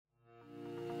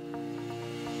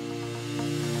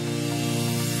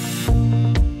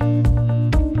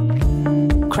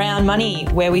Crown Money,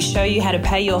 where we show you how to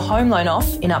pay your home loan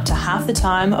off in up to half the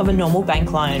time of a normal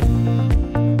bank loan.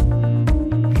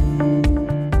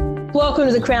 Welcome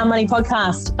to the Crown Money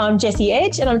podcast. I'm Jessie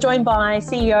Edge and I'm joined by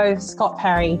CEO Scott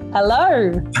Parry.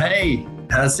 Hello. Hey,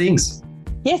 how's things?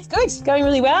 Yes, good. Going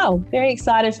really well. Very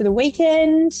excited for the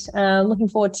weekend. Looking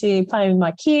forward to playing with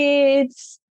my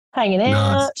kids, hanging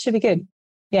out. Nice. Should be good.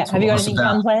 Yeah. That's Have you got what anything it's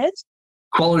about. fun planned?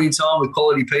 Quality time with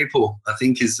quality people, I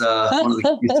think, is one of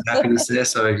the keys to happiness there.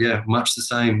 So, yeah, much the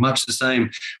same.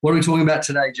 What are we talking about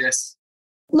today, Jess?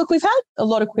 Look, we've had a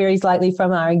lot of queries lately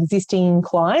from our existing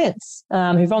clients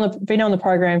who've been on the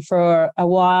program for a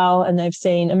while and they've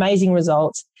seen amazing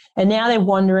results. And now they're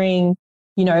wondering,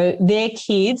 you know, their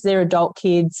kids, their adult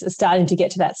kids are starting to get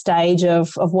to that stage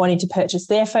of wanting to purchase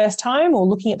their first home or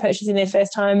looking at purchasing their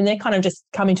first home. And they're kind of just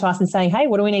coming to us and saying, hey,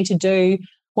 what do we need to do?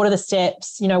 What are the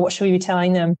steps? You know, what should we be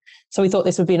telling them? So we thought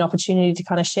this would be an opportunity to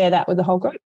kind of share that with the whole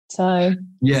group. So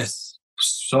Yes,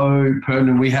 so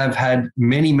pertinent. We have had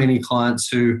many clients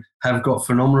who have got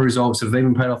phenomenal results, have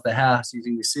even paid off their house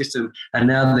using the system. And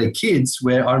now their kids,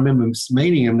 where I remember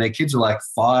meeting them, their kids are like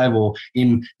 5 or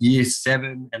in year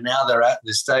 7. And now they're at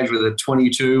this stage where they're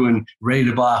 22 and ready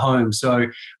to buy a home. So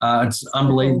it's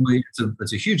unbelievably,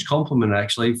 it's a huge compliment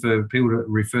actually for people to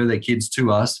refer their kids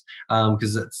to us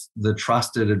because it's the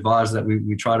trusted advisor that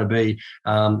we try to be.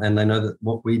 And they know that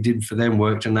what we did for them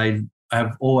worked, and they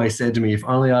have always said to me, if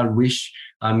only I wish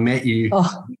I met you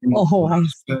when I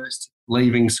was first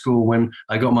leaving school when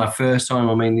I got my first home.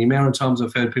 I mean, the amount of times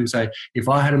I've heard people say, if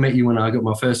I had met you when I got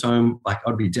my first home, like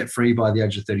I'd be debt-free by the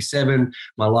age of 37.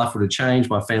 My life would have changed.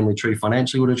 My family tree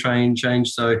financially would have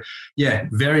changed. So, yeah,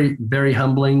 very, very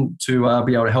humbling to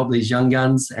be able to help these young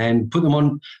guns and put them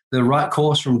on the right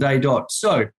course from day dot.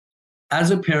 So, as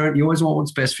a parent, you always want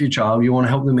what's best for your child. You want to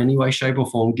help them any way, shape or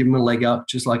form, give them a leg up,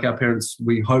 just like our parents,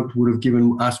 we hoped, would have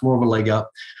given us more of a leg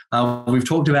up. We've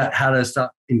talked about how to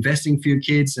start investing for your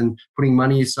kids and putting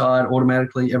money aside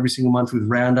automatically every single month with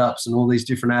roundups and all these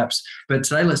different apps. But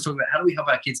today, let's talk about how do we help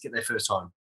our kids get their first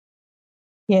home?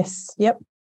 yes, yep.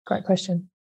 Great question.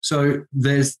 So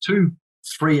there's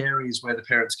 3 areas where the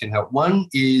parents can help. One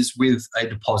is with a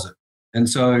deposit. And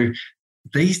so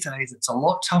these days, it's a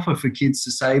lot tougher for kids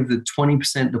to save the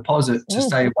 20% deposit to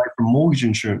stay away from mortgage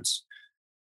insurance.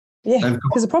 Yeah,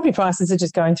 because the property prices are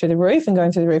just going through the roof and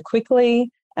going through the roof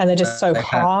quickly, and they're just so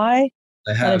high.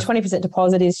 And a 20%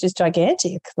 deposit is just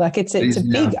gigantic. Like it's a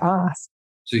big ask.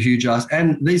 It's a huge ask.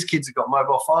 And these kids have got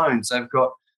mobile phones. They've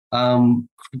got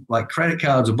like credit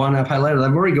cards or buy now, pay later.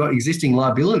 They've already got existing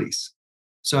liabilities.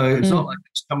 So it's not like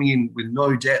it's coming in with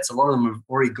no debts. A lot of them have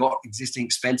already got existing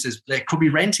expenses. They could be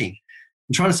renting.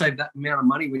 And trying to save that amount of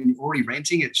money when you're already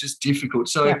renting, it's just difficult.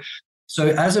 So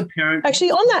as a parent...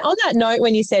 Actually, on that note,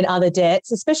 when you said other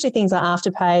debts, especially things like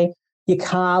Afterpay, your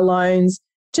car loans,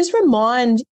 just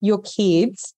remind your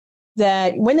kids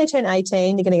that when they turn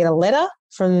 18, they're going to get a letter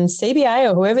from CBA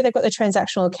or whoever they've got their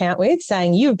transactional account with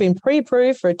saying you've been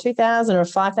pre-approved for a $2,000 or a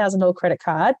 $5,000 credit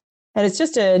card. And it's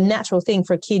just a natural thing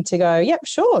for a kid to go, yep,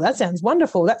 sure, that sounds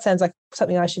wonderful. That sounds like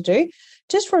something I should do.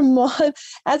 Just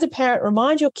as a parent,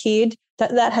 remind your kid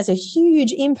that has a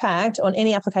huge impact on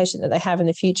any application that they have in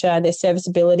the future, their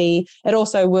serviceability. It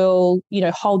also will,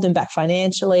 hold them back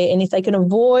financially. And if they can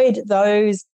avoid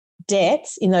those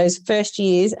debts in those first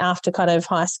years after kind of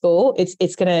high school,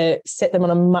 it's going to set them on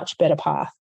a much better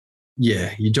path.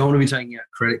 Yeah, you don't want to be taking out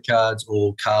credit cards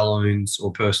or car loans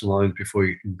or personal loans before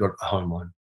you've got a home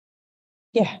loan.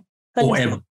 Yeah. Or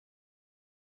ever.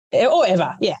 Or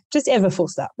ever, yeah. Just ever, full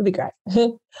stop. Would be great.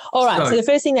 All right, so the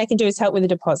first thing they can do is help with a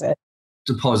deposit.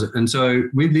 And so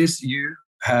with this, you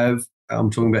have, I'm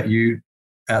talking about you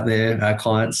out there, our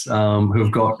clients who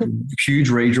have got huge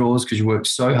redraws because you worked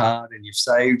so hard and you've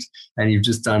saved and you've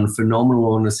just done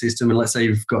phenomenal on the system. And let's say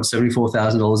you've got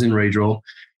 $74,000 in redraw.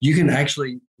 You can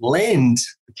actually lend,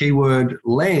 the keyword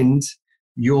lend,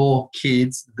 your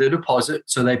kids the deposit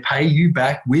so they pay you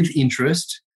back with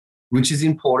interest, which is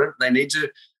important. They need to,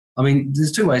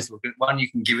 there's 2 ways to look at it. One,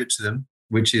 you can give it to them,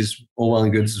 which is all well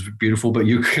and good, it's beautiful, but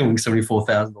you're going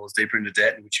 $74,000 deeper into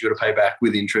debt, which you've got to pay back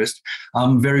with interest.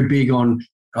 I'm very big on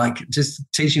just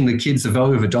teaching the kids the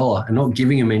value of $1 and not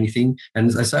giving them anything. And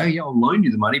they say, yeah, I'll loan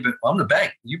you the money, but I'm the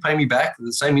bank. You pay me back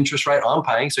the same interest rate I'm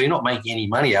paying, so you're not making any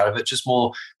money out of it, just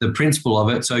more the principle of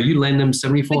it. So you lend them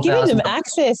 $74,000. Giving them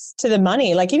access to the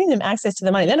money,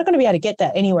 they're not going to be able to get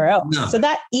that anywhere else. No. So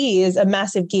that is a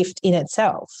massive gift in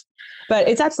itself. But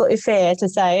it's absolutely fair to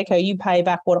say, okay, you pay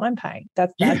back what I'm paying.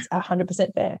 That's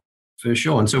 100% fair. For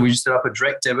sure. And so we just set up a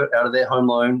direct debit out of their home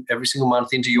loan every single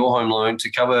month into your home loan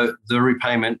to cover the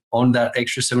repayment on that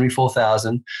extra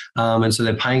 $74,000. And so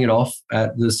they're paying it off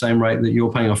at the same rate that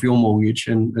you're paying off your mortgage.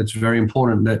 And it's very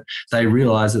important that they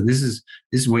realize that this is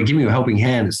we're giving you a helping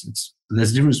hand.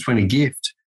 There's a difference between a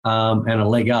gift and a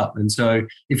leg up. And so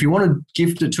if you want to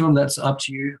gift it to them, that's up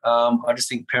to you. I just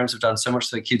think parents have done so much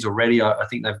for their kids already. I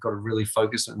think they've got to really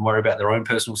focus and worry about their own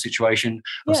personal situation.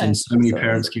 I've seen so many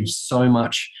parents give so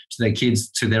much to their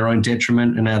kids to their own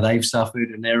detriment, and now they've suffered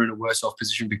and they're in a worse off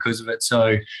position because of it.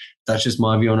 So that's just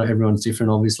my view on it. Everyone's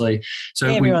different, obviously. So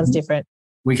everyone's different.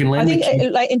 We can lend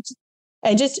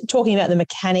and just talking about the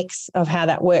mechanics of how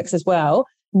that works as well,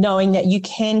 knowing that you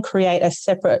can create a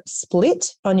separate split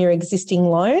on your existing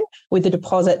loan with the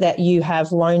deposit that you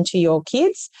have loaned to your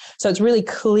kids. So it's really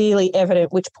clearly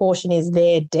evident which portion is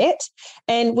their debt.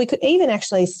 And we could even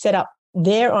actually set up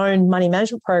their own money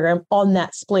management program on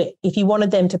that split. If you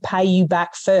wanted them to pay you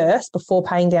back first before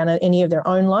paying down any of their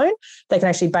own loan, they can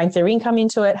actually bank their income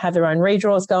into it, have their own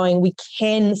redraws going. We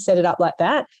can set it up like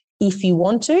that if you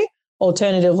want to.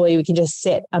 Alternatively, we can just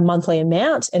set a monthly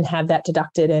amount and have that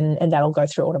deducted and that'll go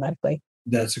through automatically.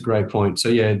 That's a great point. So,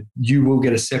 yeah, you will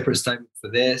get a separate statement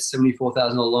for their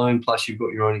 $74,000 loan, plus you've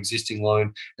got your own existing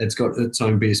loan. It's got its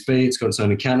own BSB, it's got its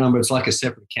own account number. It's like a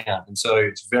separate account. And so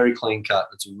it's very clean cut.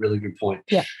 That's a really good point.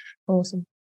 Yeah, awesome.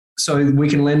 So we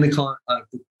can lend the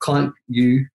client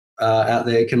you out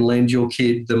there can lend your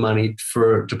kid the money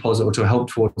for a deposit or to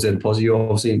help towards their deposit. You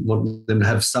obviously want them to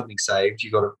have something saved. You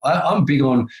got to. I'm big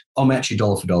on. I'll match you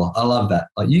dollar for dollar. I love that.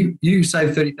 Like you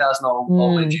save $30,000,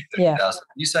 I'll lend you $30,000. Yeah.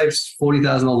 You save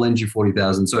 $40,000, I'll lend you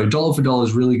 $40,000. So dollar for dollar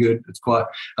is really good. It's quite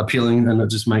appealing, and it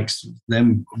just makes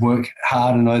them work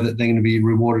hard and know that they're going to be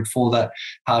rewarded for that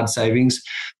hard savings.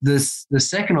 The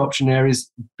second option there is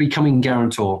becoming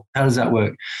guarantor. How does that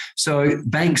work? So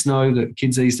banks know that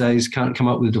kids these days can't come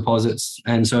up with deposits,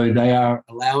 and so they are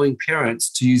allowing parents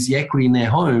to use the equity in their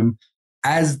home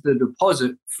as the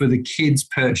deposit for the kid's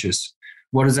purchase.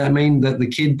 What does that mean? That the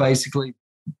kid basically,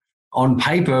 on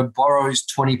paper, borrows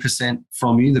 20%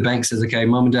 from you. The bank says, okay,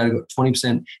 mum and dad have got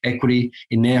 20% equity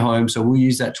in their home, so we'll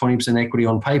use that 20% equity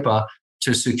on paper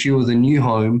to secure the new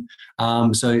home.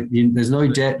 There's no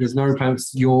debt, there's no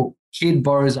repayments. Your kid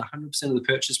borrows 100% of the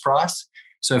purchase price.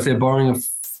 So if they're borrowing a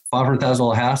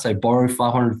 $500,000 house, they borrow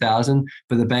 $500,000,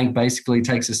 but the bank basically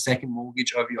takes a second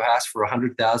mortgage over your house for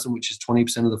 $100,000, which is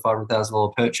 20% of the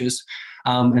 $500,000 purchase.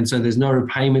 And so there's no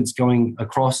repayments going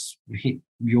across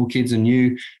your kids and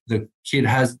you. The kid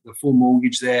has the full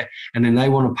mortgage there, and then they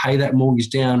want to pay that mortgage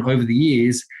down over the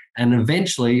years. And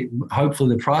eventually,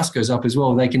 hopefully the price goes up as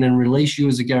well. They can then release you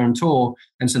as a guarantor.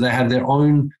 And so they have their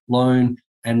own loan.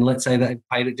 And let's say they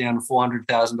paid it down to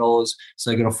 $400,000. So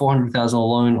they got a $400,000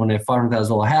 loan on their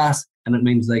 $500,000 house, and it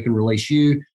means they can release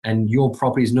you and your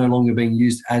property is no longer being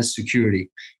used as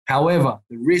security. However,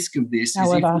 the risk of this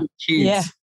is if your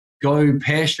kids go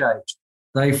pear-shaped,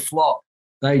 they flop,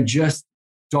 they just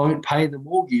don't pay the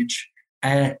mortgage,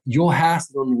 and your house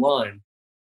is on the line.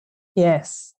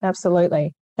 Yes,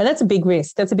 absolutely. And that's a big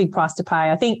risk. That's a big price to pay.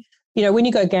 I think, when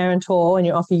you go guarantor and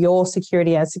you offer your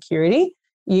security as security,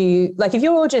 if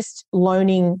you're just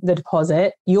loaning the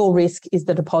deposit, your risk is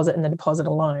the deposit and the deposit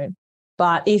alone.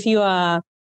 But if you are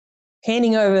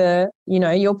handing over,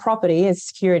 your property as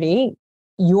security,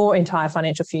 your entire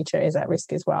financial future is at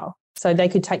risk as well. So they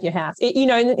could take your house.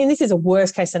 And this is a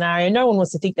worst case scenario. No one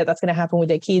wants to think that that's going to happen with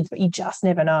their kids, but you just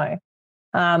never know.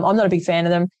 I'm not a big fan of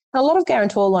them. A lot of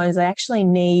guarantor loans, they actually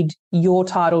need your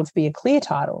title to be a clear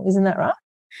title. Isn't that right?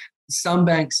 Some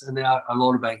banks are now, a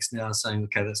lot of banks now are saying,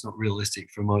 okay, that's not realistic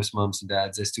for most mums and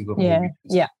dads. They've still got mortgages.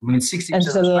 Yeah. I mean, 60% and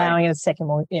just allowing it a second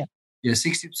mortgage. Yeah. Yeah,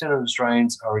 60% of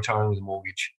Australians are retiring with a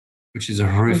mortgage, which is a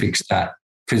horrific stat.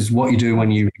 Because what you do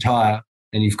when you retire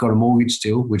and you've got a mortgage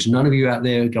still, which none of you out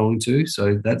there are going to,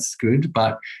 so that's good.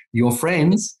 But your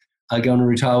friends are going to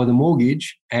retire with a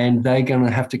mortgage, and they're going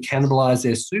to have to cannibalize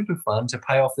their super fund to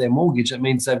pay off their mortgage. That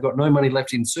means they've got no money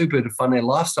left in super to fund their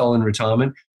lifestyle in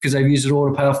retirement because they've used it all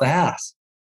to pay off the house.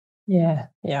 Yeah.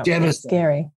 Devastating.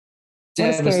 Scary.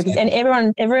 What scary. And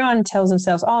everyone tells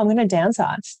themselves, I'm going to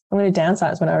downsize. I'm going to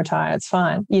downsize when I retire. It's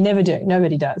fine. You never do.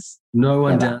 Nobody does. No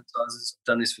one downsizes. I've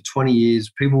done this for 20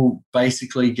 years. People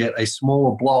basically get a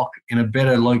smaller block in a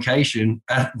better location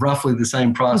at roughly the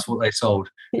same price what they sold.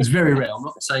 It's very rare. I'm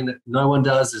not saying that no one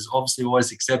does. There's obviously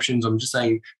always exceptions. I'm just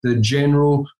saying the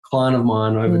general client of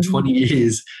mine over 20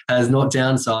 years has not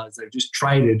downsized. They've just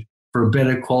traded for a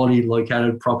better quality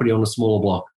located property on a smaller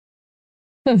block.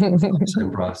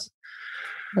 Same price.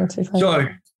 So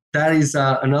that is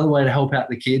another way to help out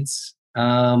the kids.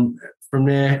 From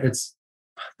there, it's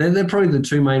they're probably the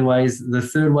two main ways. The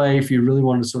third way, if you really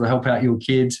want to sort of help out your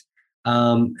kid,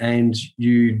 and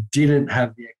you didn't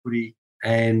have the equity,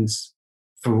 and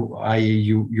for i.e.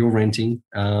 you're renting,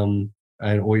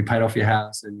 or you paid off your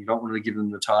house and you don't want to give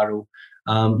them the title,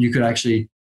 you could actually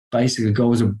basically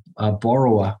go as a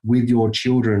borrower with your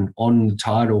children on the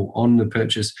title, on the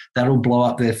purchase. That'll blow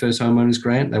up their first homeowners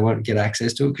grant. They won't get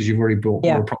access to it because you've already bought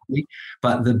a property.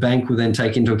 But the bank will then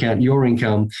take into account your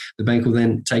income. The bank will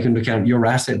then take into account your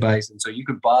asset base. And so you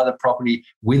could buy the property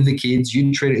with the kids.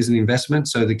 You treat it as an investment.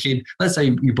 So the kid, let's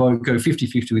say you both go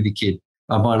 50-50 with your kid.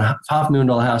 I'm buying a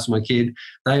 $500,000 house for my kid.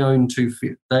 They owe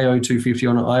 $250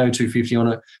 on it. I owe $250 on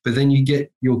it. But then you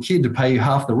get your kid to pay you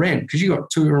half the rent because you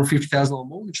got $250,000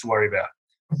 mortgage to worry about.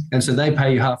 And so they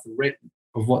pay you half the rent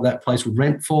of what that place would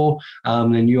rent for.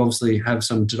 And you obviously have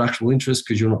some deductible interest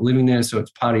because you're not living there. So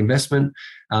it's part investment.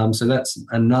 So that's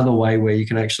another way where you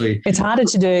can actually. It's harder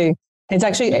to do. It's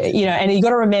actually, and you've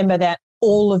got to remember that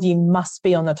all of you must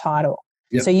be on the title.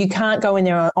 Yep. So you can't go in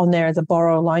there on there as a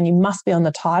borrower alone. You must be on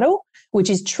the title, which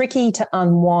is tricky to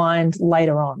unwind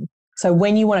later on. So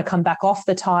when you want to come back off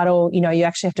the title, you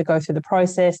actually have to go through the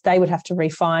process. They would have to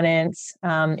refinance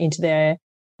into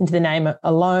the name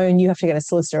alone. You have to get a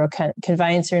solicitor or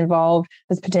conveyancer involved.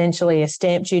 There's potentially a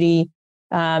stamp duty.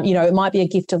 It might be a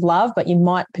gift of love, but you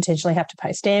might potentially have to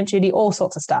pay stamp duty, all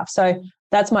sorts of stuff. So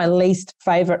that's my least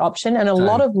favorite option. And a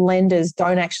lot of lenders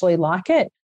don't actually like it,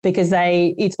 because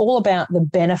it's all about the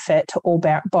benefit to all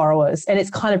borrowers. And it's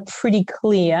kind of pretty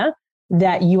clear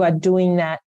that you are doing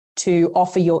that to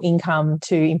offer your income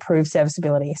to improve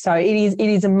serviceability. So it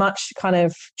is a much kind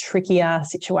of trickier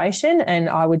situation, and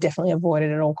I would definitely avoid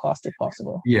it at all costs if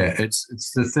possible. Yeah, it's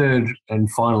the third and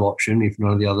final option if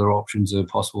none of the other options are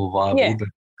possible or viable. Yeah. But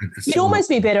you'd almost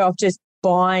be better off just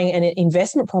buying an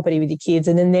investment property with your kids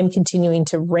and then them continuing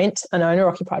to rent an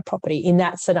owner-occupied property in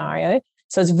that scenario.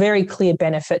 So it's very clear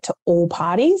benefit to all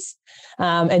parties.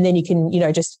 And then you can,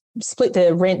 just split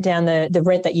the rent down, the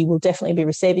rent that you will definitely be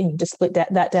receiving, you just split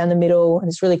that down the middle, and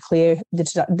it's really clear the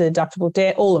deductible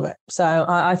debt, all of it. So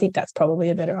I think that's probably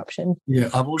a better option. Yeah,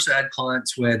 I've also had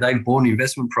clients where they've bought an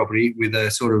investment property with a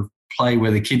sort of play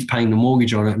where the kid's paying the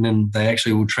mortgage on it, and then they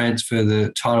actually will transfer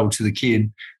the title to the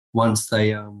kid once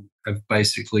they have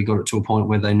basically got it to a point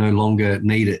where they no longer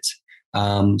need it.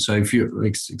 So if you're,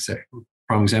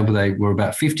 prime example, they were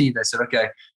about 50. They said, okay,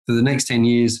 for the next 10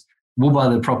 years, we'll buy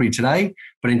the property today,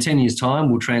 but in 10 years' time,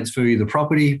 we'll transfer you the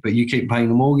property, but you keep paying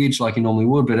the mortgage like you normally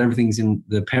would, but everything's in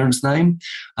the parent's name.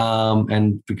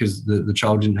 And because the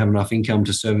child didn't have enough income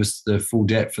to service the full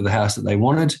debt for the house that they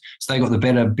wanted. So they got the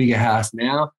better, bigger house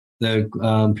now. The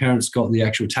parents got the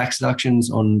actual tax deductions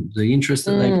on the interest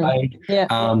that they paid. Yeah.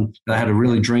 They had a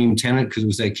really dream tenant because it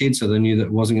was their kid, so they knew that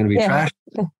it wasn't going to be trashed.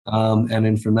 And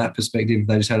then from that perspective,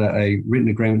 they just had a written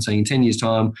agreement saying in 10 years'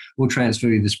 time, we'll transfer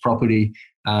you this property.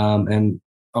 And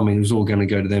I mean, it was all going to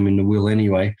go to them in the will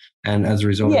anyway. And as a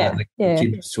result of that, the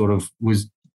kid sort of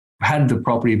had the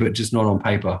property, but just not on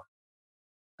paper.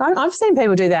 I've seen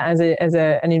people do that as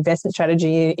an investment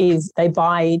strategy. Is they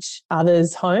buy each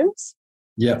other's homes.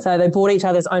 Yeah. So they bought each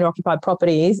other's owner-occupied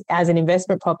properties as an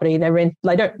investment property. They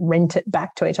don't rent it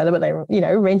back to each other, but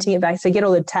renting it back. So you get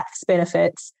all the tax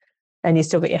benefits, and you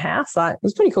still get your house. Like,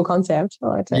 it's a pretty cool concept. I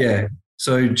liked it. Yeah.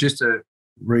 So just to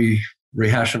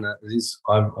rehash on that,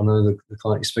 I know the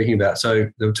client you're speaking about. So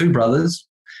there were two brothers.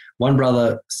 One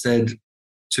brother said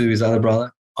to his other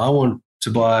brother, I want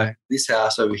to buy this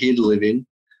house over here to live in.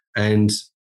 And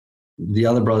the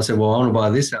other brother said, well, I want to buy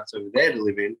this house over there to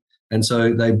live in. And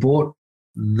so they bought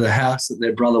the house that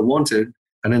their brother wanted,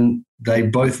 and then they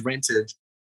both rented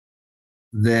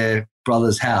their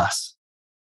brother's house.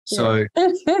 So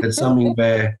it's something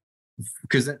where,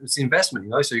 because it's investment,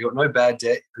 so you've got no bad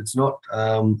debt. It's not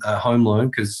a home loan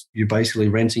because you're basically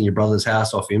renting your brother's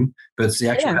house off him, but it's the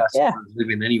actual house you want to live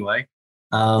in anyway.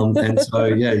 And so,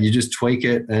 you just tweak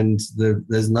it, and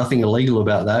there's nothing illegal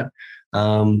about that.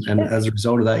 And as a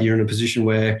result of that, you're in a position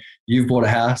where you've bought a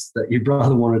house that your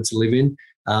brother wanted to live in,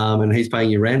 and he's paying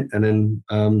you rent, and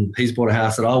then he's bought a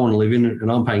house that I want to live in,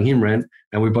 and I'm paying him rent,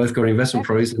 and we both got investment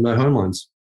properties and no home loans.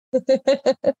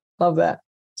 Love that.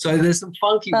 So there's some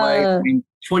funky ways. I mean,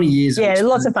 20 years. Yeah,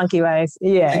 lots of funky ways.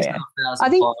 Yeah. I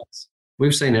think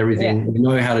we've seen everything. Yeah. We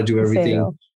know how to do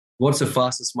everything. What's the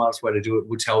fastest, smartest way to do it?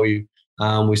 We'll tell you.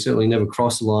 We certainly never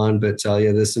cross the line, but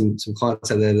there's some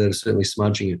clients out there that are certainly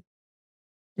smudging it.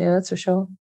 Yeah, that's for sure.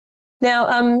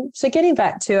 Now, so getting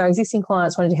back to our existing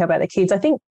clients wanting to help out their kids, I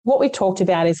think what we talked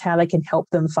about is how they can help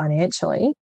them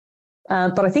financially.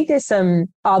 But I think there's some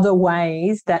other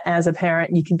ways that as a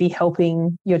parent you can be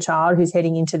helping your child who's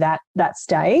heading into that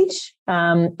stage.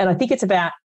 And I think it's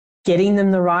about getting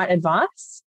them the right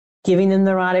advice, giving them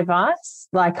the right advice,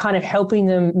 like kind of helping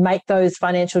them make those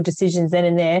financial decisions then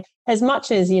and there, as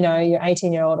much as, your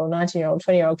 18-year-old or 19-year-old,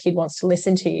 20-year-old kid wants to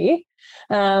listen to you,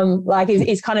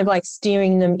 is kind of like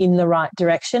steering them in the right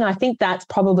direction. I think that's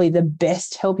probably the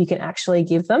best help you can actually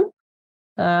give them.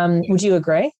 Would you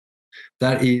agree?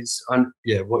 That is,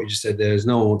 what you just said there is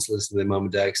no one wants to listen to their mum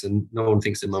and dad, and no one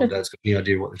thinks their mum and dad's got any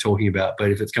idea what they're talking about.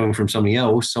 But if it's coming from someone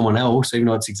else, even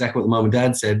though it's exactly what the mum and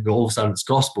dad said, but all of a sudden it's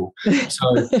gospel.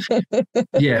 So,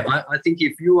 I think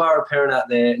if you are a parent out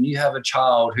there and you have a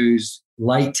child who's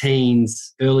late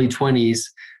teens, early 20s,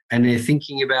 and they're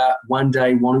thinking about one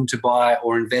day wanting to buy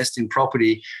or invest in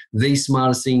property, the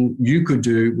smartest thing you could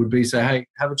do would be say, hey,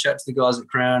 have a chat to the guys at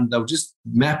Crown. They'll just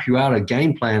map you out a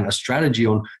game plan, a strategy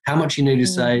on how much you need to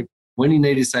save, when you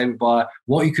need to save it by,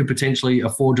 what you could potentially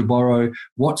afford to borrow,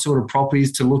 what sort of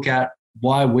properties to look at,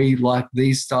 why we like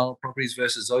these style of properties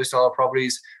versus those style of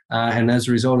properties. And as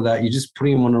a result of that, you're just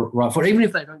putting them on the right foot. Even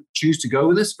if they don't choose to go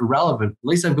with us, irrelevant. At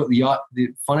least they've got the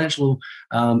financial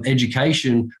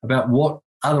education about what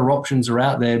other options are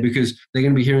out there, because they're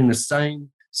going to be hearing the same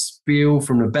spiel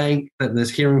from the bank that they're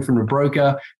hearing from the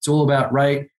broker. It's all about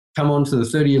rate, come on to the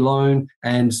 30-year loan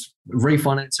and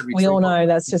refinance every 3 months. We all know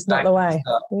that's just not the way.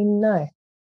 We know.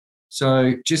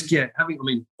 So just,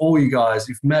 all you guys,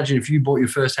 imagine if you bought your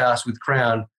first house with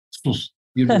Crown,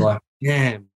 you'd be like,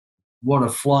 damn, what a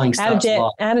flying start.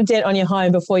 Out of debt on your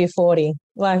home before you're 40.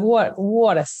 Like what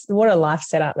a life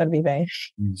setup that'd be.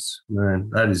 Jeez,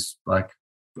 man, that is like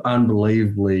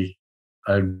unbelievably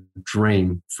a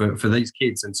dream for these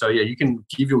kids. And so you can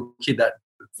give your kid that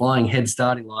flying head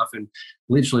start in life, and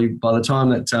literally by the time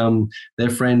that their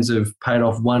friends have paid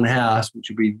off one house, which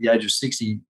will be the age of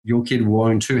 60, your kid will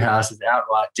own 2 houses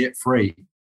outright debt free.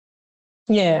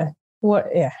 Amazing.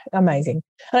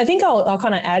 And I think I'll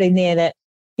kind of add in there that,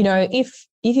 if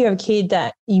you have a kid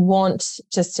that you want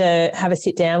just to have a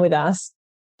sit down with us,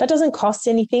 that doesn't cost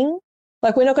anything.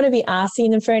 Like, we're not going to be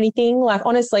asking them for anything. Like,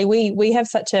 honestly, we have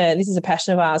this is a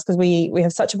passion of ours, because we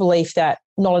have such a belief that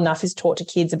not enough is taught to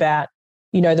kids about,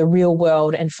 the real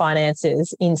world and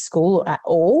finances in school at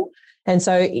all. And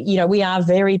so, we are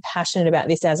very passionate about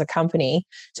this as a company.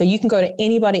 So you can go to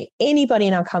anybody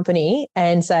in our company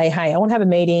and say, hey, I want to have a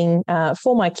meeting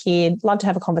for my kid, love to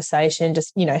have a conversation,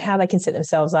 just, how they can set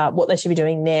themselves up, what they should be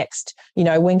doing next,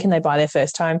 when can they buy their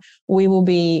first home. We will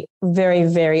be very,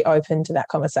 very open to that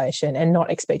conversation and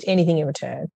not expect anything in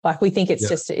return. Like, we think it's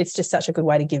just such a good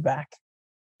way to give back.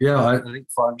 Yeah, I think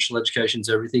financial education is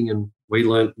everything, and we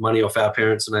learn money off our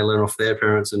parents and they learn off their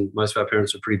parents, and most of our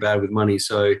parents are pretty bad with money.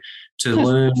 So to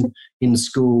learn in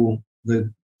school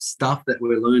the stuff that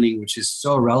we're learning, which is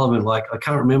so relevant, like I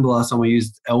can't remember last time I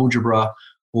used algebra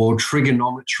or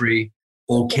trigonometry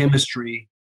or chemistry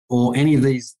or any of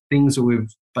these things that we've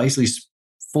basically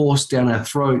forced down our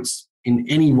throats in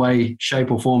any way, shape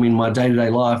or form in my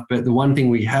day-to-day life. But the one thing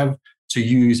we have to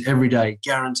use every day,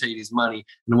 guaranteed, is money.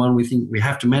 And the one we think we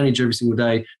have to manage every single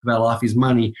day of our life is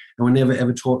money. And we're never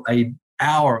ever taught an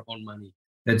hour on money.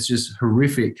 It's just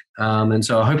horrific. And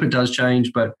so I hope it does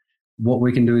change, but what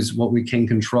we can do is what we can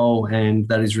control. And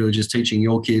that is really just teaching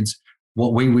your kids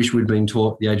what we wish we'd been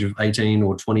taught at the age of 18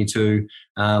 or 22,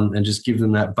 and just give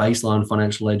them that baseline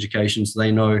financial education so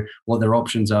they know what their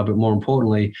options are. But more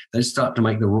importantly, they start to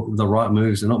make the right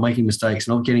moves. They're not making mistakes.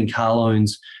 They're not getting car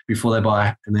loans before they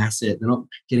buy an asset. They're not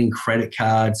getting credit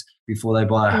cards before they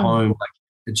buy a home. Like,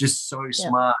 it's just so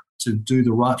smart to do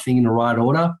the right thing in the right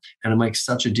order, and it makes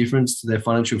such a difference to their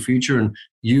financial future. And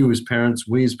you as parents,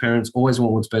 we as parents, always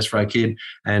want what's best for our kid.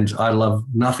 And I love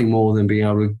nothing more than being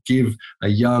able to give a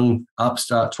young,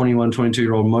 upstart, 21,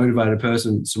 22-year-old motivated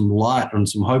person some light and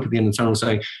some hope at the end of the tunnel,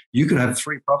 saying you could have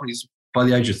 3 properties by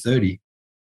the age of 30.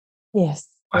 Yes.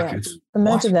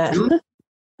 Imagine that. Really?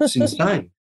 It's insane.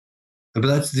 But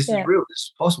this is real. This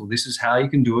is possible. This is how you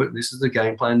can do it. This is the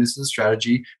game plan. This is the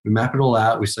strategy. We map it all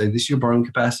out. We say this is your borrowing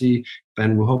capacity,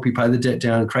 and we'll help you pay the debt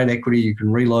down, create equity. You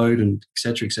can reload, and et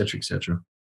cetera, et cetera, et cetera.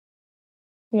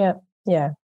 Yeah.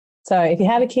 So if you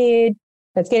have a kid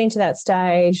that's getting to that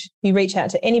stage, you reach out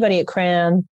to anybody at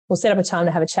Crown. We'll set up a time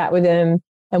to have a chat with them,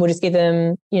 and we'll just give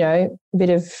them, a bit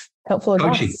of helpful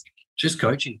advice. Just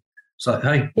coaching. So,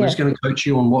 hey, we're just going to coach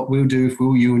you on what we'll do if we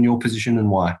were you in your position and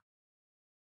why.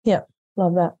 Yeah.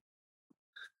 Love that.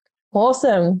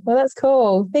 Awesome. Well, that's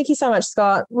cool. Thank you so much,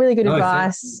 Scott. Really good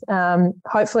advice.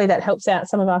 Hopefully that helps out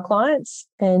some of our clients.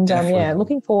 And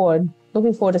looking forward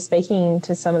to speaking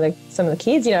to some of the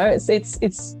kids.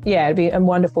 It'd be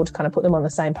wonderful to kind of put them on the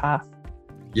same path.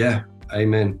 Yeah.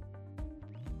 Amen.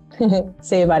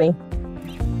 See you, buddy.